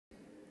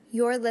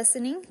You're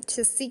listening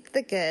to Seek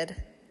the Good,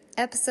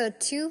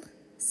 Episode 2,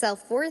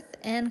 Self-Worth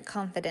and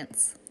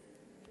Confidence.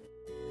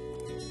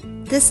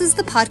 This is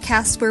the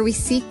podcast where we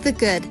seek the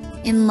good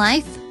in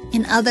life,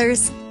 in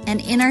others, and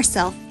in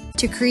ourselves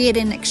to create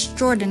an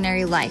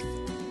extraordinary life.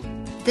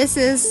 This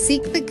is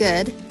Seek the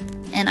Good,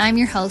 and I'm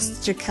your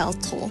host, Jaquel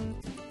Toll.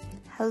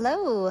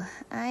 Hello,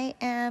 I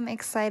am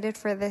excited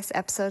for this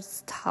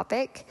episode's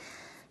topic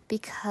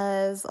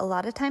because a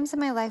lot of times in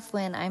my life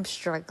when I'm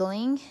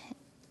struggling,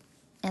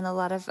 and a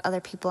lot of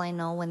other people I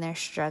know when they're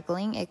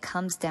struggling, it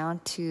comes down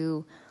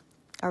to,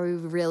 are we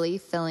really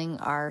feeling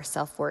our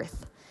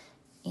self-worth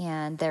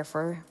and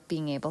therefore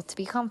being able to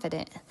be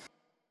confident?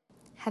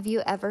 Have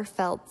you ever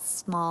felt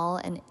small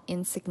and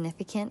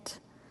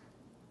insignificant?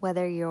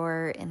 Whether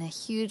you're in a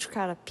huge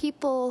crowd of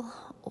people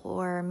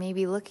or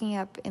maybe looking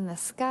up in the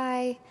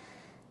sky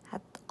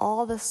at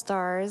all the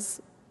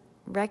stars,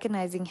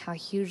 recognizing how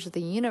huge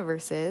the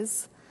universe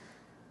is,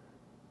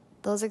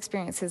 those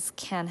experiences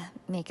can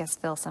make us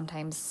feel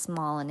sometimes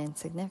small and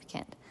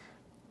insignificant.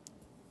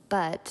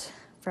 But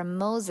from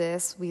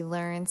Moses, we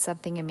learn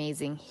something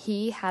amazing.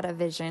 He had a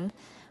vision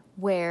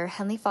where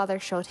Heavenly Father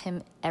showed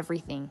him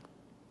everything.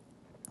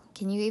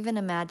 Can you even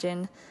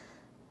imagine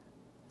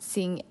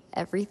seeing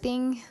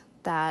everything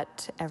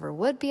that ever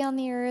would be on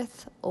the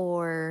earth,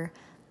 or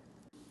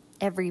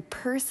every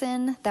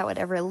person that would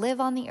ever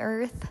live on the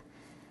earth?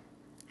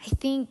 I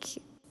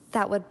think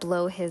that would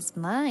blow his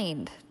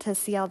mind to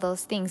see all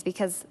those things,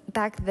 because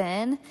back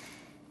then,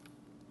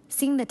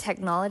 seeing the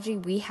technology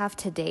we have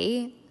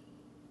today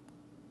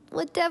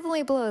would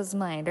definitely blow his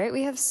mind, right?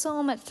 We have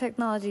so much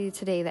technology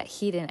today that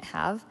he didn't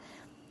have.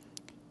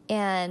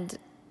 And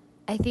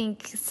I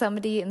think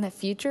somebody in the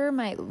future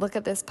might look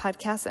at this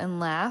podcast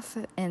and laugh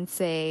and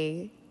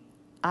say,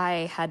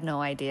 I had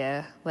no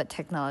idea what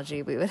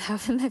technology we would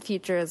have in the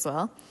future as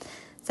well.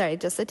 Sorry,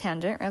 just a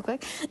tangent real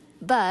quick.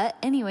 But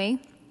anyway,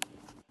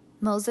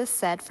 Moses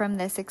said from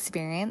this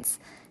experience,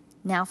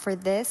 "Now for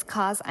this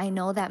cause I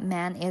know that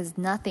man is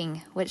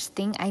nothing, which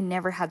thing I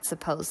never had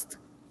supposed."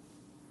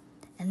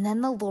 And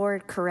then the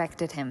Lord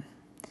corrected him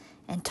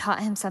and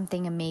taught him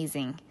something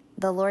amazing.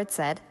 The Lord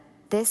said,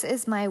 "This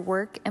is my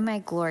work and my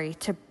glory,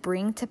 to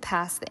bring to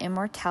pass the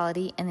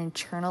immortality and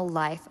eternal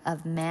life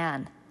of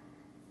man."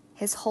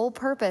 His whole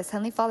purpose,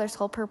 Heavenly Father's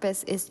whole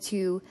purpose, is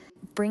to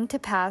bring to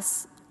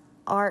pass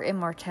our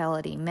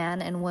immortality,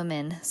 man and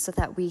woman, so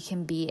that we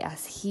can be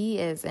as he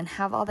is and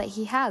have all that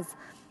he has.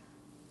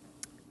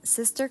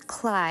 Sister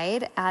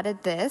Clyde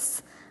added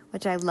this,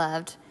 which I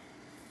loved.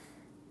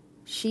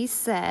 She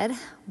said,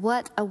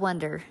 "What a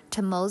wonder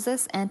to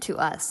Moses and to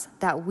us,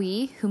 that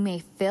we, who may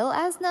feel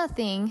as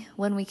nothing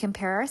when we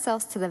compare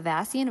ourselves to the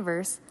vast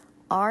universe,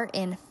 are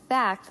in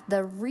fact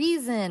the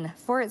reason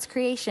for its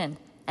creation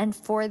and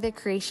for the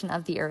creation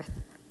of the earth."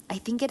 I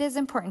think it is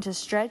important to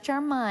stretch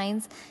our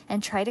minds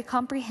and try to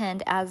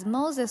comprehend, as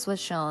Moses was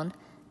shown,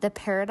 the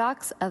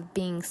paradox of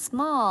being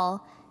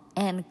small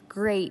and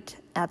great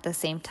at the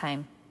same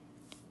time.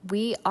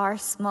 We are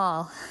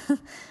small.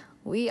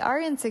 We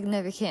are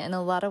insignificant in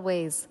a lot of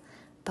ways,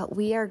 but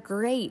we are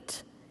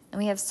great and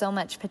we have so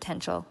much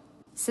potential.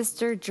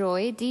 Sister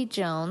Joy D.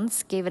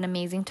 Jones gave an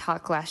amazing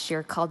talk last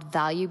year called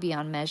Value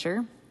Beyond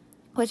Measure,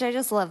 which I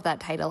just love that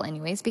title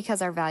anyways, because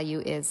our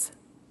value is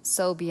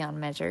so beyond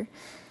measure.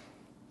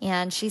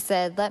 And she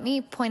said, "Let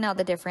me point out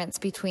the difference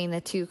between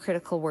the two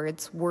critical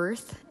words,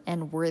 worth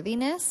and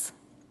worthiness,"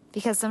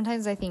 because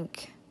sometimes I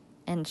think,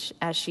 and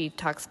as she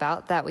talks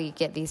about, that we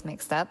get these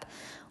mixed up,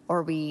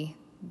 or we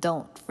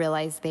don't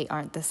realize they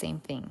aren't the same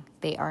thing.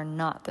 They are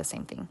not the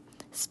same thing.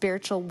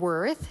 Spiritual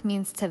worth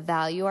means to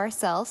value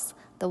ourselves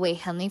the way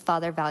Heavenly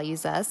Father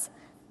values us,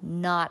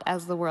 not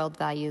as the world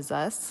values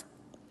us.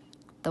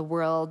 The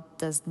world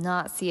does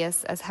not see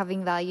us as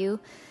having value,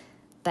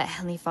 but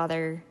Heavenly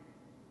Father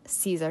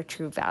sees our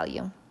true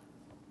value.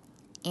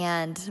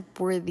 And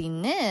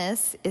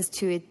worthiness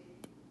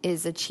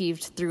is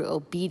achieved through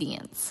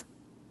obedience.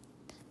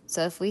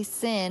 So if we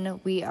sin,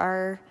 we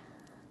are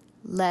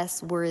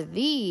less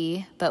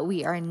worthy, but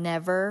we are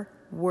never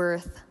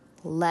worth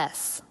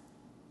less.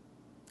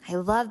 I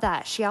love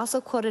that. She also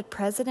quoted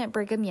President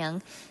Brigham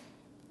Young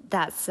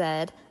that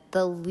said,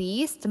 "The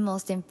least,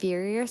 most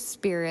inferior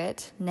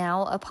spirit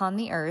now upon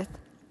the earth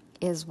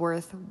is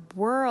worth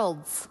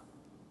worlds."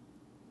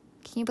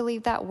 Can you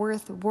believe that?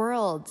 Worth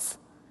worlds.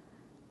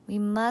 We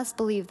must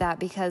believe that,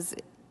 because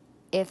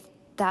if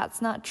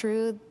that's not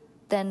true,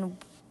 then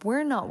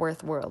we're not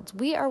worth worlds.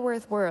 We are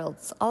worth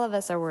worlds. All of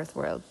us are worth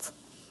worlds.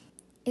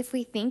 If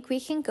we think we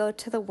can go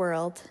to the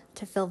world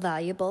to feel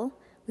valuable,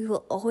 we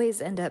will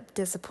always end up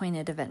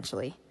disappointed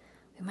eventually.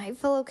 We might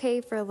feel okay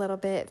for a little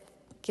bit,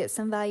 get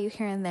some value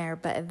here and there,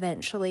 but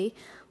eventually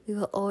we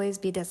will always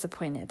be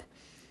disappointed.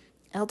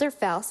 Elder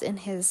Faust, in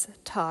his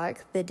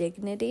talk, The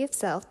Dignity of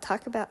Self,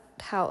 talk about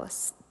how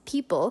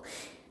people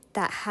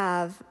that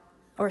have,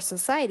 or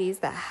societies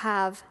that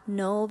have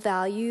no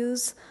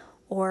values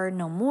or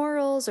no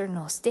morals or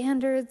no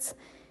standards,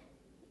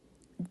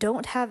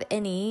 don't have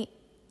any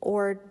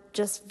or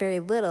just very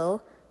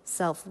little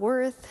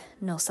self-worth,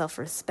 no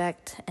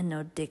self-respect, and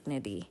no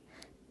dignity.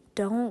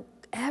 Don't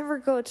ever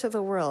go to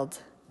the world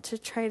to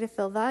try to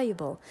feel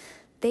valuable.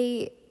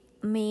 They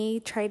may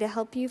try to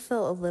help you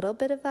feel a little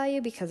bit of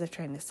value because they're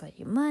trying to sell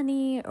you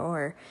money,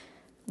 or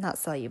not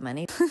sell you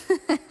money.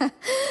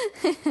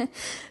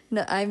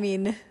 No, I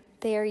mean,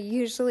 they are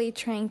usually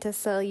trying to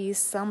sell you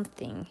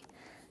something.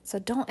 So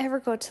don't ever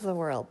go to the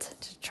world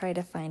to try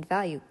to find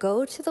value.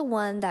 Go to the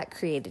one that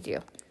created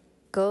you.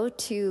 Go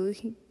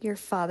to your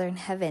Father in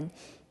heaven.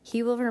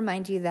 He will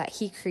remind you that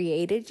he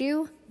created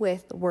you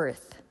with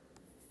worth.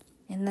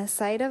 In the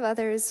sight of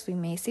others, we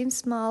may seem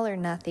small or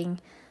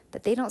nothing,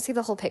 but they don't see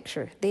the whole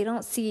picture. They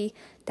don't see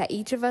that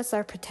each of us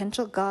are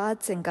potential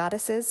gods and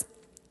goddesses,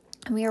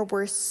 and we are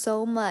worth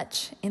so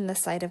much in the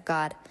sight of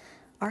God.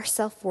 Our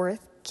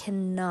self-worth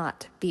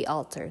cannot be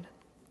altered.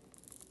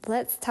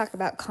 Let's talk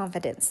about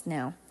confidence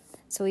now.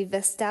 So we've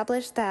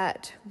established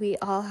that we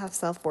all have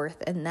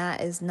self-worth, and that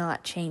is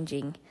not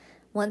changing.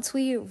 Once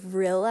we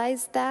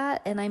realize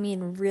that, and I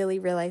mean really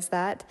realize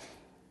that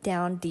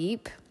down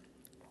deep,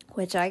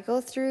 which I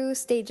go through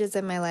stages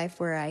in my life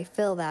where I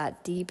feel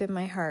that deep in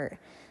my heart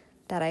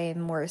that I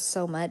am worth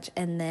so much,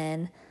 and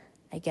then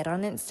I get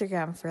on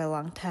Instagram for a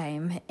long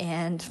time,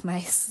 and my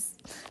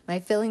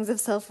feelings of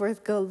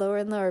self-worth go lower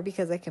and lower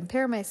because I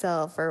compare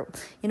myself, or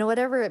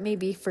whatever it may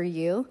be for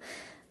you.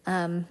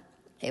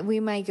 We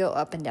might go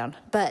up and down,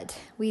 but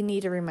we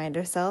need to remind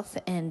ourselves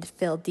and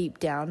feel deep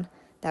down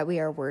that we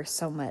are worth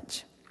so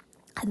much,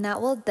 and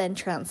that will then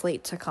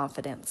translate to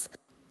confidence.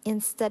 In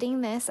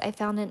studying this, I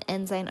found an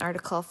Ensign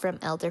article from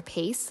Elder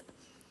Pace,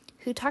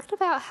 who talked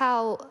about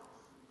how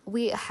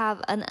we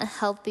have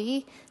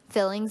unhealthy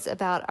feelings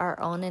about our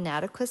own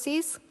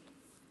inadequacies,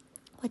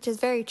 which is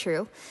very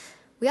true.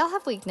 We all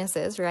have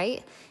weaknesses,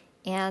 right?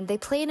 And they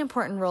play an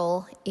important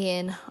role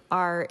in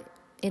our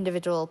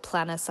individual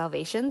plan of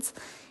salvations.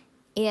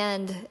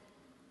 And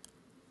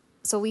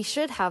so we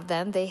should have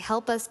them. They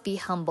help us be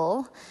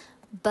humble,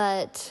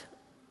 but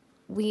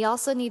we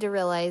also need to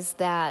realize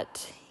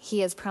that he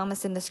has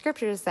promised in the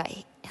scriptures that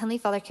Heavenly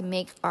Father can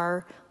make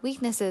our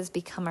weaknesses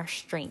become our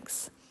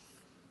strengths.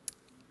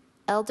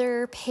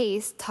 Elder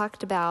Pace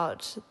talked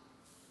about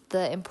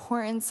the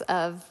importance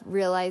of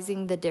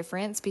realizing the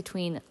difference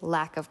between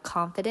lack of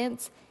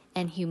confidence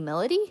and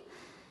humility,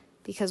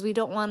 because we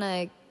don't want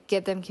to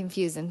get them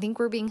confused and think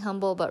we're being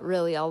humble, but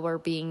really all we're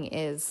being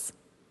is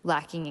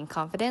lacking in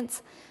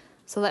confidence.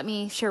 So let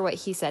me share what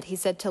he said. He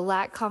said, to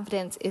lack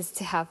confidence is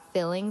to have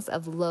feelings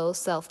of low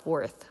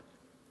self-worth.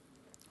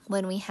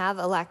 When we have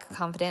a lack of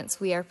confidence,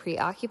 we are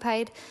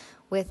preoccupied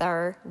with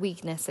our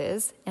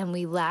weaknesses, and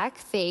we lack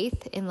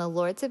faith in the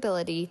Lord's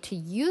ability to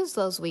use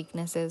those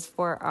weaknesses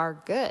for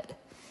our good.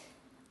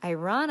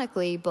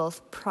 Ironically,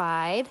 both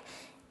pride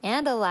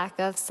and a lack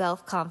of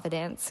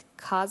self-confidence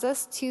cause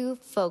us to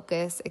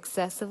focus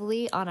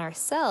excessively on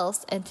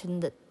ourselves and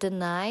to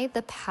deny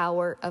the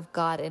power of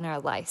God in our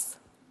lives.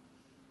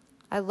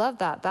 I love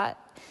that. That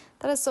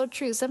is so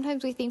true.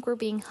 Sometimes we think we're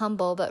being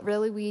humble, but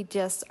really we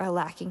just are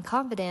lacking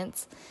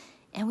confidence,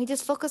 and we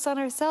just focus on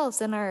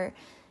ourselves and our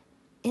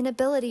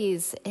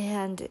inabilities,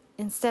 and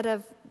instead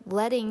of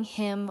letting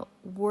him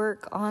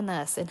work on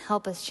us and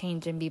help us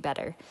change and be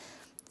better.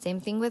 Same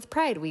thing with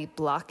pride. We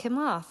block him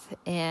off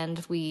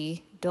and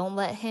we don't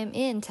let him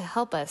in to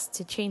help us,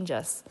 to change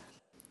us.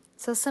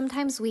 So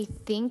sometimes we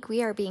think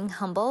we are being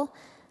humble,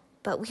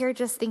 but we are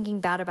just thinking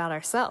bad about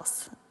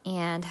ourselves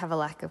and have a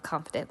lack of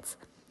confidence.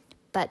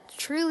 But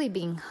truly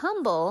being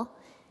humble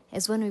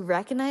is when we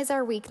recognize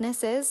our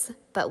weaknesses,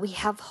 but we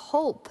have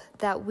hope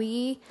that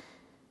we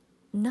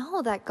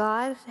know that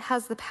God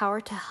has the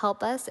power to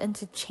help us and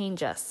to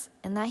change us,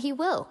 and that He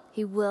will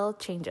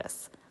change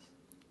us.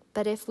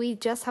 But if we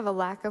just have a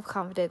lack of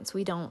confidence,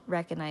 we don't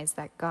recognize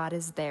that God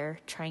is there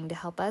trying to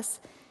help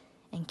us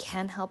and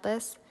can help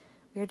us,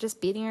 we're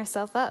just beating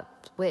ourselves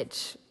up,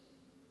 which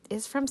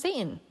is from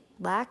Satan.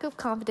 Lack of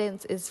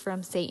confidence is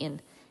from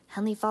Satan.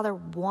 Heavenly Father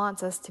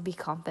wants us to be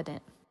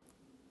confident.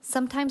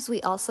 Sometimes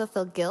we also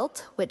feel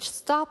guilt, which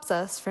stops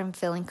us from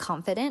feeling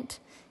confident.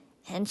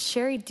 And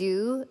Sherry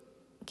Dew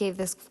gave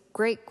this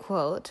great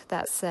quote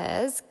that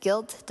says,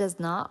 "Guilt does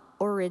not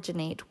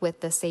originate with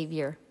the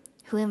Savior,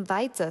 who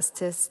invites us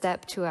to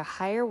step to a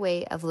higher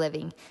way of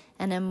living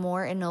and a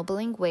more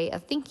ennobling way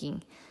of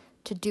thinking,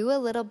 to do a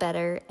little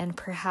better and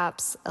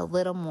perhaps a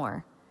little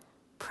more.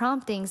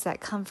 Promptings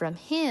that come from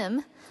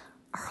Him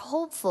are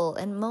hopeful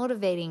and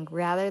motivating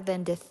rather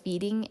than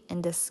defeating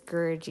and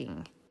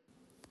discouraging."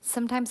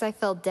 Sometimes I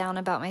feel down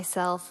about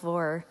myself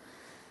or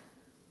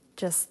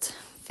just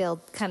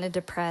feel kind of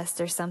depressed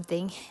or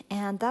something,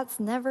 and that's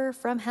never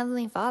from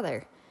Heavenly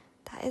Father.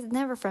 That is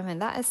never from Him.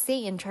 That is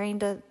Satan trying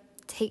to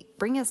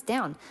bring us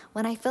down.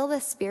 When I feel the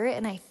Spirit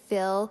and I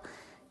feel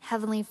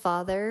Heavenly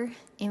Father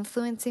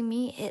influencing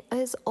me, it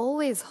is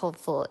always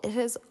hopeful. It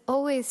is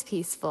always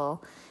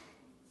peaceful.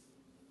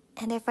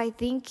 And if I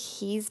think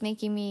He's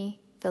making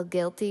me feel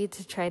guilty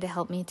to try to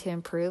help me to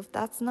improve,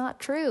 that's not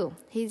true.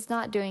 He's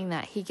not doing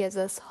that. He gives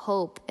us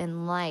hope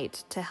and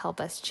light to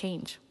help us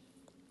change.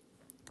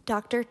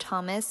 Dr.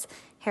 Thomas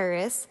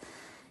Harris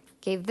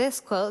gave this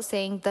quote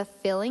saying, "The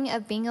feeling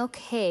of being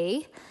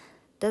okay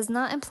does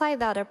not imply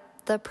that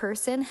the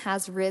person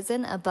has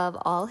risen above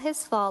all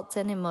his faults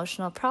and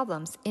emotional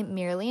problems. It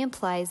merely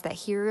implies that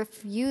he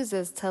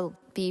refuses to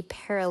be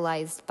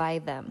paralyzed by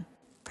them."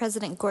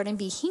 President Gordon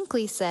B.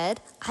 Hinckley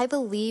said, "I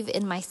believe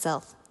in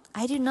myself.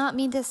 I do not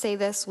mean to say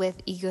this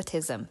with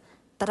egotism,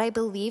 but I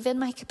believe in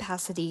my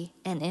capacity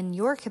and in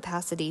your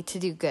capacity to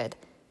do good,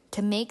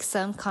 to make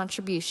some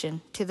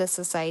contribution to the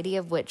society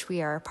of which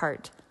we are a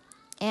part,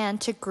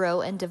 and to grow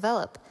and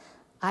develop.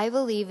 I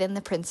believe in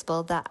the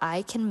principle that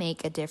I can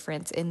make a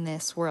difference in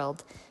this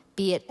world,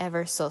 be it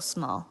ever so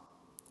small."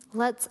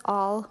 Let's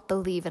all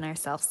believe in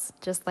ourselves,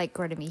 just like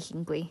Gordon B.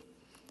 Hinckley.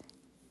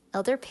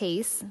 Elder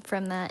Pace,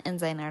 from that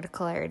Ensign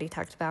article I already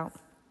talked about,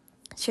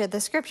 shared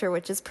the scripture,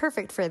 which is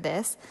perfect for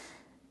this,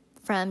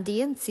 from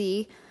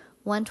D&C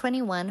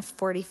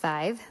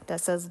 121:45,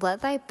 that says,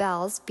 "Let thy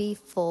bowels be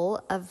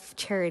full of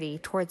charity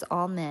towards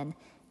all men,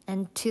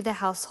 and to the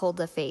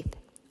household of faith,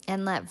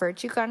 and let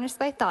virtue garnish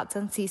thy thoughts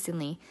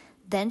unceasingly.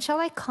 Then shall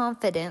thy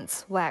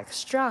confidence wax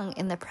strong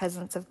in the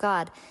presence of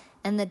God,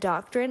 and the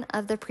doctrine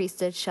of the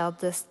priesthood shall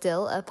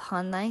distill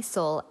upon thy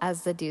soul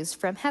as the dews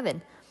from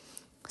heaven."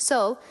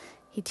 So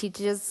he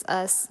teaches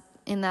us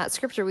in that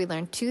scripture, we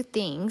learn two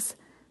things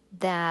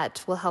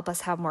that will help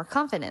us have more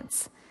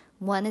confidence.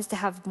 One is to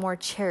have more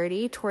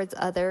charity towards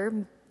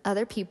other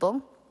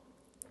people,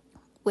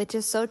 which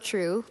is so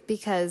true,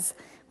 because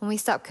when we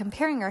stop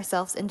comparing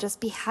ourselves and just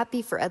be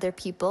happy for other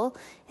people,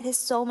 it is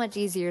so much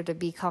easier to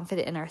be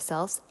confident in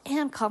ourselves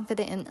and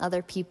confident in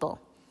other people.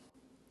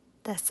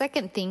 The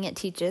second thing it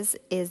teaches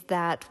is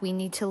that we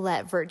need to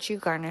let virtue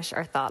garnish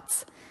our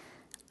thoughts.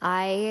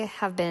 I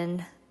have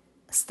been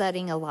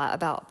studying a lot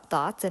about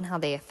thoughts and how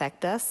they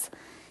affect us,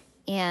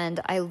 and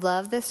I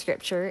love the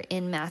scripture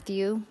in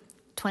Matthew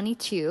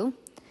 22,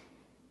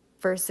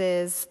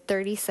 verses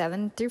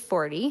 37 through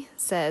 40,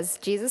 says,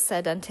 "Jesus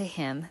said unto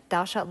him,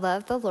 Thou shalt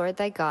love the Lord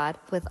thy God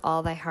with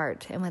all thy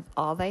heart, and with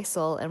all thy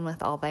soul, and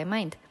with all thy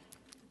mind.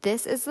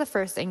 This is the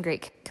first and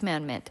great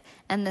commandment,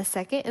 and the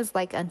second is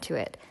like unto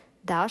it.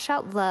 Thou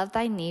shalt love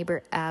thy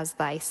neighbor as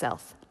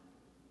thyself."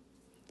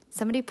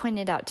 Somebody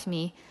pointed out to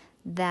me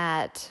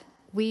that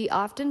we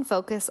often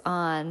focus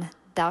on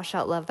 "thou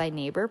shalt love thy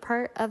neighbor"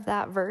 part of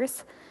that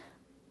verse,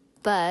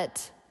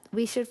 but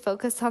we should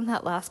focus on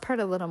that last part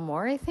a little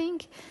more, I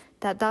think,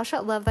 that "thou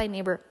shalt love thy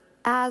neighbor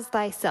as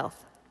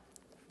thyself."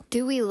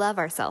 Do we love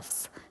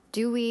ourselves?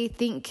 Do we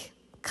think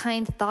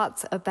kind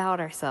thoughts about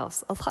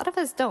ourselves? A lot of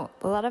us don't.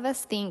 A lot of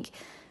us think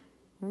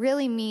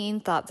really mean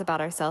thoughts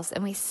about ourselves,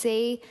 and we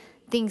say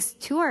things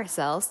to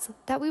ourselves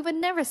that we would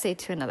never say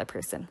to another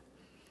person.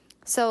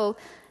 So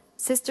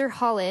Sister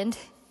Holland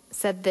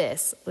said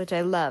this, which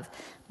I love: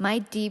 "My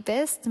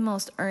deepest,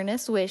 most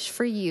earnest wish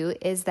for you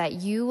is that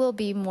you will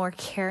be more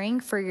caring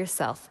for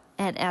yourself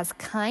and as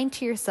kind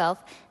to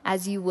yourself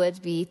as you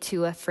would be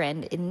to a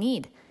friend in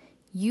need.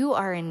 You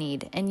are in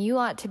need, and you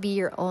ought to be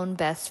your own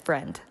best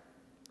friend."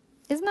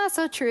 Isn't that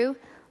so true?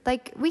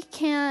 Like, we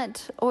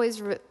can't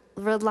always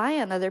rely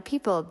on other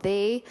people.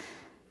 They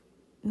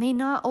may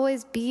not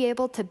always be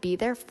able to be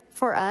there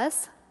for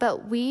us,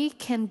 but we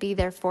can be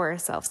there for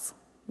ourselves.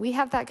 We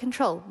have that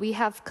control. We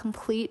have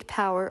complete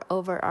power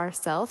over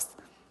ourselves,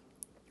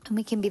 and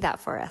we can be that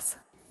for us.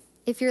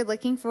 If you're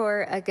looking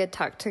for a good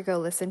talk to go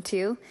listen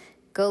to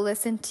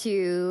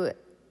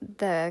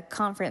the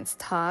conference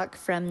talk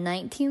from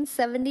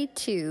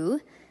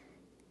 1972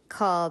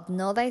 called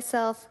 "Know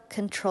Thyself,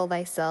 Control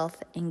Thyself,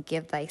 and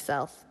Give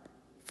Thyself,"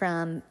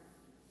 from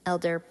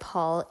Elder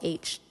Paul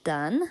H.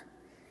 Dunn,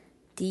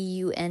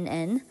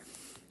 D-U-N-N.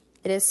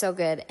 It is so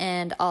good.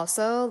 And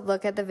also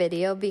look at the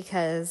video,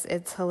 because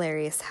it's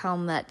hilarious how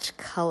much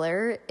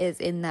color is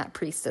in that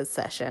priesthood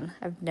session.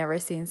 I've never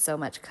seen so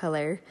much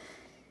color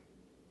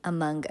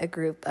among a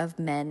group of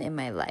men in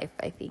my life,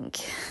 I think.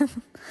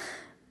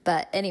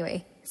 But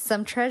anyway,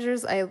 some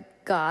treasures I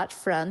got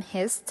from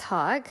his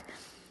talk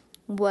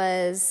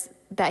was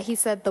that he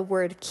said the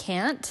word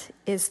 "can't"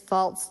 is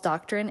false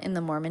doctrine in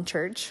the Mormon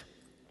Church.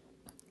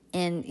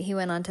 And he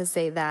went on to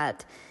say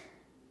that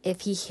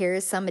if he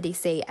hears somebody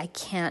say, "I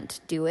can't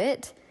do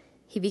it,"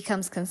 he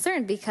becomes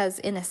concerned, because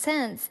in a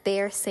sense they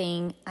are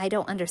saying, "I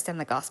don't understand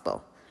the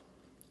gospel."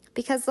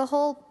 Because the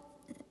whole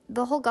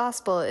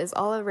gospel is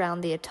all around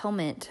the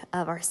atonement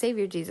of our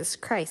Savior Jesus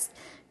Christ.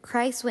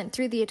 Christ went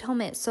through the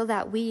atonement so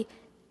that we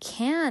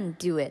can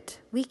do it.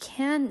 We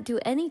can do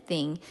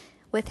anything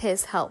with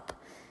his help.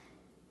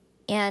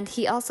 And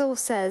he also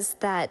says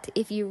that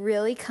if you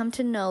really come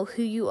to know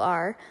who you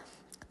are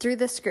through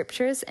the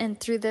scriptures and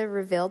through the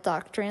revealed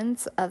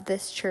doctrines of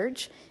this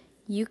church,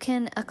 you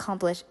can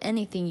accomplish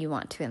anything you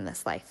want to in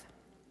this life.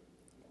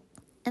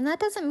 And that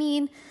doesn't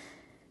mean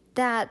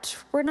that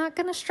we're not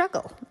going to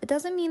struggle. It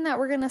doesn't mean that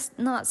we're going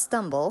to not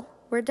stumble.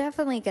 We're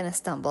definitely going to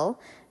stumble.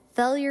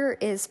 Failure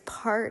is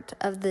part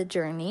of the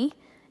journey,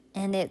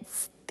 and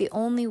it's the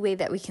only way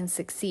that we can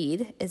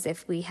succeed is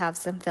if we have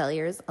some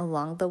failures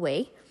along the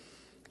way.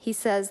 He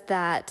says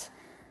that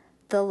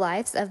The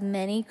lives of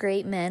many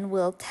great men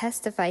will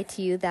testify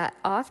to you that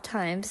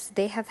oftentimes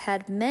they have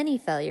had many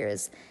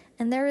failures,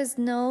 and there is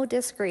no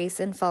disgrace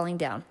in falling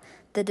down.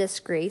 The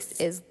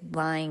disgrace is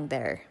lying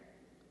there.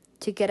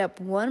 To get up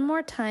one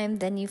more time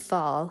than you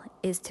fall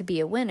is to be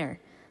a winner.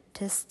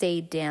 To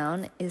stay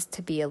down is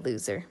to be a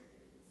loser.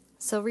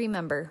 So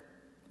remember,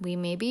 we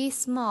may be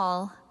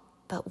small,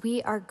 but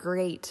we are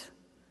great.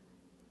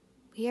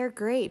 We are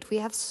great. We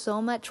have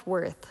so much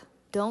worth.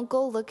 Don't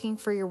go looking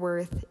for your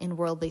worth in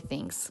worldly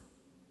things.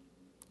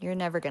 You're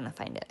never going to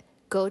find it.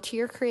 Go to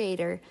your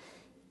Creator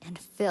and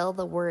fill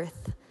the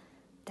worth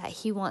that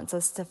He wants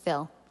us to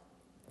fill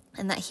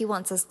and that He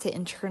wants us to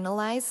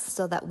internalize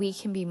so that we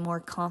can be more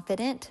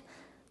confident,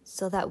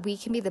 so that we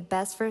can be the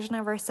best version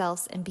of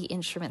ourselves and be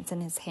instruments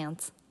in His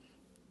hands.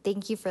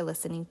 Thank you for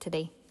listening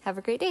today. Have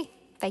a great day.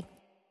 Bye.